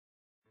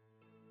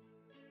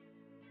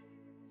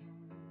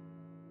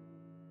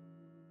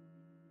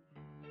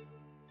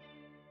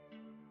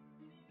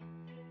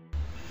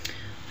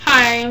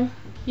Hi,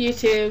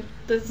 YouTube.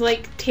 This is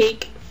like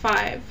take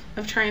 5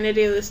 of trying to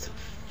do this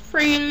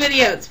freaking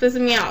video. It's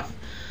pissing me off.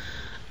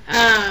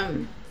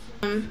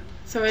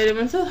 So I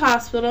went to the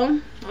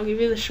hospital. I'll give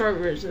you the short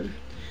version.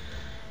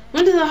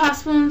 Went to the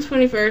hospital on the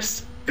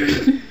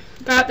 21st.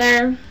 Got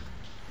there.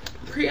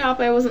 Pre-op,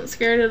 I wasn't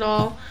scared at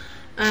all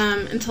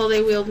until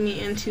they wheeled me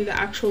into the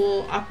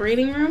actual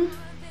operating room.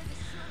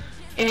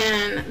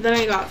 And then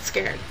I got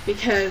scared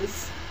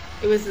because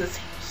it was this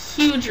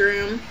huge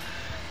room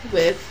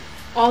with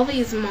all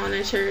these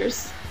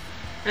monitors,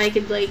 and I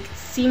could like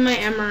see my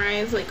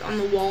MRIs like on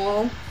the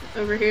wall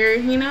over here,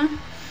 you know,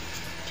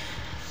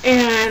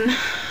 and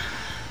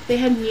they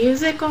had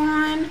music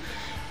on,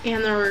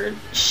 and there were a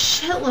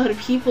shitload of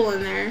people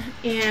in there,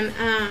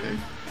 and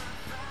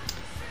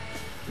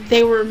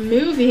they were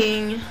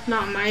moving,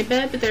 not my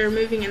bed, but they were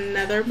moving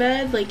another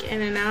bed like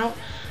in and out,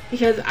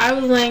 because I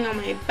was laying on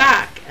my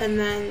back, and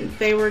then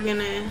they were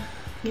gonna,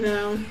 you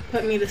know,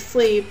 put me to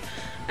sleep,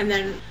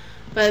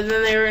 but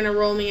then they were gonna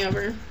roll me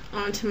over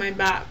onto my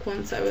back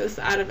once I was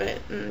out of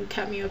it and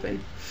cut me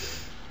open.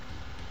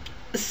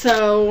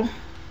 So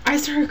I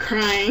started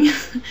crying.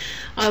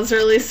 I was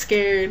really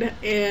scared,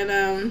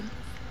 and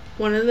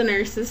one of the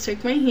nurses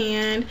took my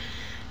hand,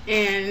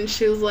 and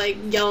she was like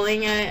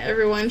yelling at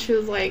everyone. She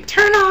was like,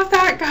 "Turn off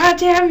that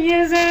goddamn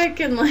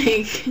music!" And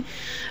like,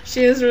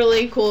 she was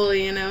really cool,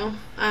 you know.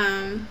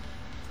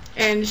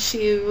 And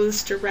she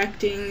was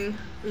directing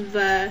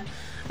the.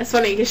 It's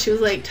funny because she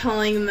was like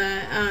telling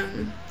the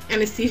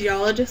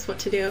anesthesiologist what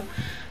to do.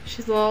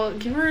 She's all,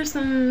 "Give her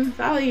some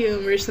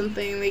Valium or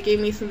something." They gave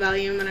me some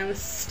Valium, and I was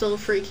still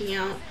freaking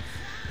out.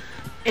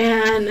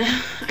 And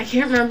I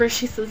can't remember.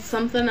 She said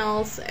something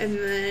else, and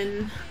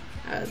then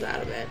I was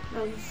out of it.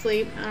 I was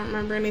asleep. I don't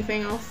remember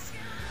anything else.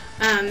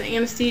 The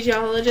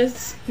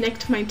anesthesiologist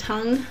nicked my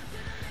tongue,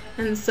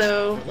 and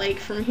so like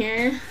from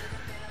here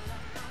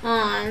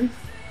on,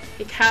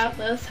 like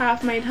this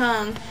half my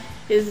tongue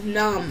is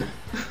numb.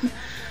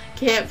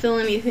 Can't feel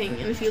anything,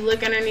 and if you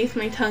look underneath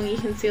my tongue, you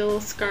can see a little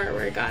scar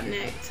where it got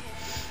nicked.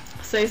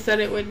 So I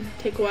said it would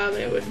take a while, but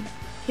it would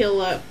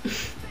heal up.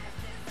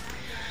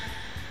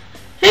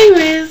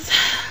 Anyways,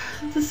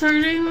 the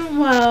surgery went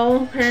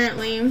well,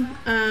 apparently.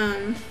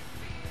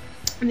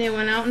 They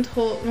went out and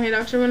told, my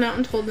doctor went out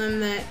and told them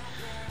that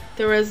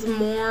there was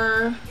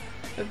more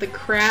of the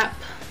crab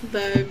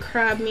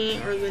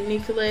meat, or the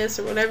nucleus,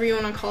 or whatever you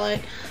want to call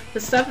it,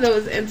 the stuff that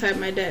was inside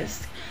my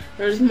disc.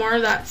 There's more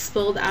of that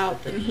spilled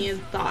out than he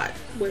had thought,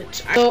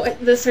 so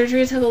the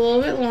surgery took a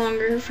little bit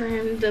longer for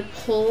him to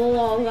pull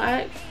all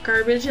that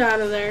garbage out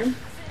of there,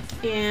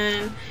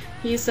 and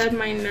he said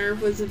my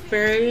nerve was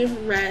very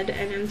red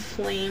and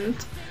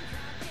inflamed.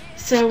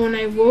 So when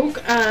I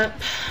woke up,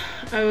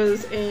 I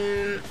was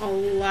in a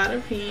lot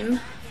of pain,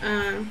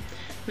 and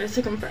it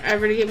took him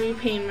forever to get me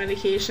pain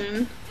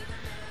medication.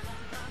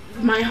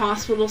 My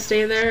hospital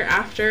stay there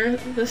after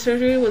the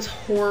surgery was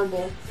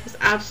horrible. It was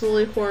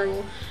absolutely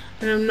horrible.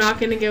 And I'm not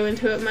going to go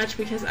into it much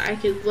because I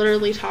could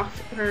literally talk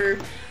for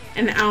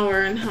an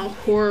hour on how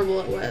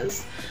horrible it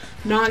was.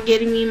 Not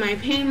getting me my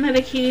pain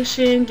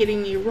medication,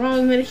 getting me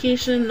wrong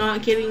medication,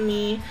 not getting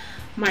me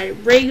my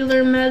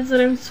regular meds that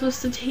I'm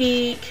supposed to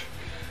take,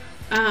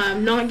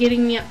 not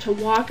getting me up to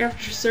walk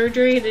after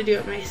surgery to do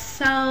it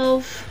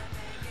myself.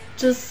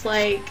 Just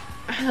like,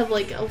 I had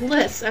like a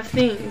list of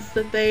things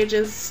that they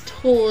just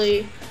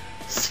totally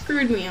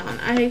screwed me on.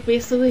 I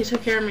basically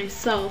took care of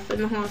myself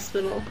in the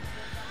hospital,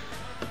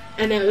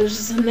 and it was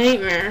just a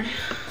nightmare.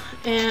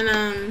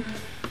 And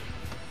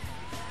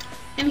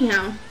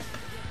anyhow,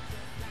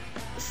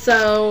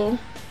 so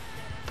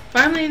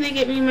finally they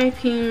get me my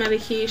pain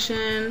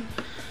medication,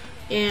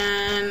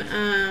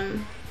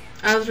 and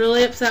I was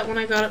really upset when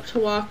I got up to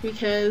walk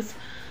because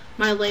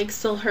my leg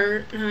still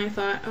hurt, and I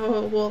thought,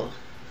 oh well,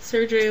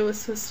 surgery was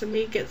supposed to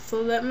make it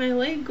so that my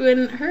leg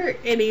wouldn't hurt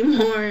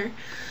anymore,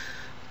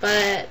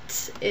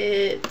 but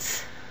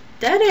it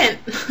didn't.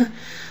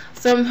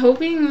 So I'm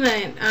hoping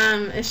that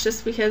it's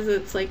just because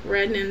it's like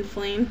red and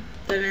inflamed,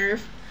 the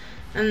nerve,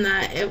 and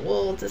that it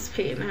will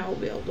dissipate and I will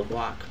be able to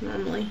walk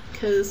normally.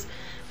 Because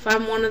if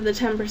I'm one of the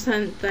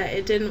 10% that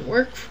it didn't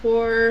work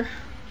for,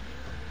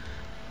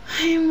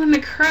 I am going to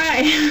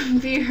cry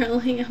and be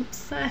really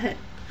upset.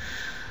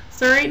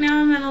 So right now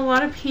I'm in a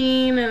lot of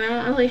pain, and I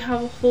don't really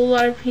have a whole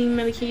lot of pain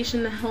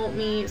medication to help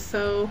me,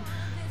 so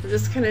I'm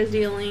just kind of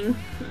dealing.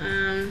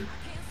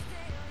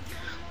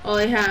 All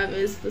I have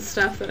is the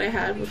stuff that I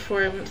had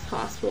before I went to the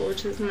hospital,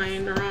 which is my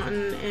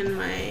Neurontin and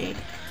my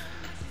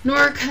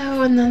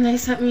Norco, and then they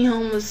sent me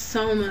home with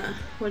Soma,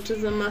 which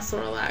is a muscle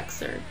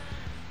relaxer.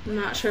 I'm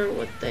not sure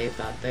what they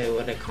thought they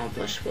would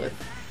accomplish with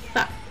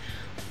that,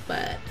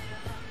 but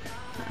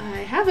I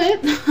have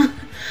it.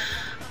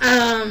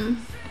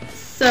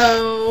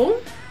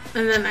 So,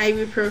 and then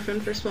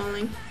ibuprofen for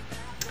swelling.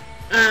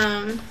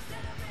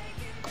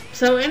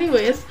 So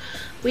anyways,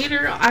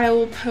 later I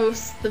will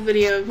post the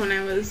video of when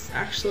I was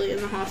actually in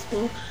the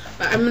hospital,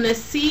 but I'm going to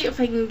see if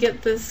I can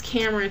get this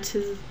camera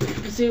to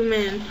zoom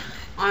in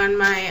on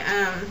my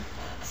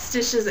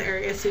stitches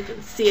area so you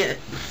can see it.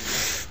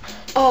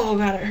 Oh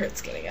god, it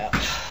hurts getting up.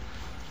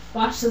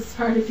 watch this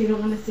part if you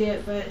don't want to see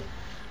it, but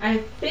I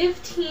have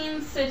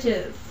 15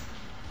 stitches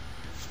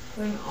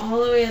going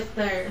all the way up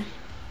there.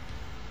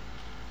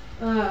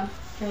 Ugh,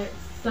 it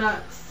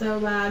sucks so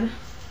bad.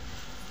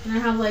 And I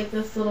have like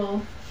this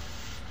little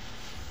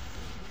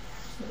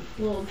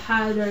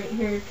pad right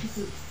here because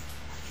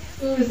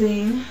it's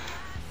oozing.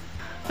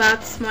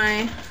 That's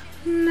my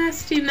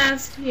nasty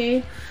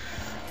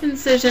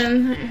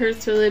incision. It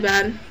hurts really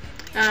bad.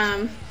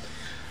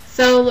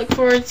 So look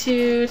forward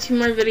to 2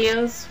 more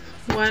videos.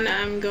 One,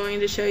 I'm going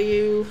to show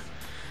you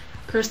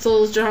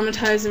Crystal's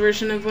dramatized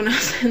version of when I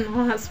was in the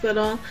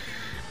hospital,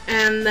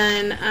 and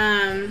then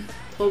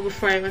well,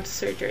 before I went to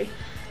surgery.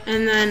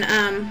 And then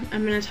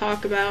I'm going to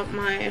talk about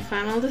my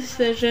final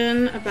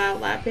decision about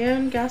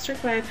lap-band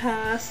gastric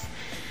bypass,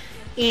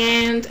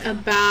 and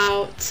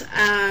about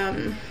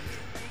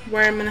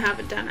where I'm going to have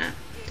it done at.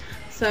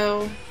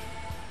 So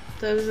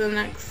those are the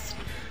next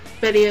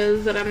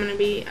videos that I'm going to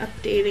be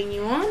updating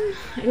you on.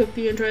 I hope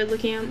you enjoyed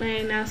looking at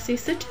my nasty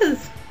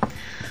stitches.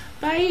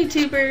 Bye,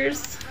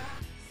 YouTubers!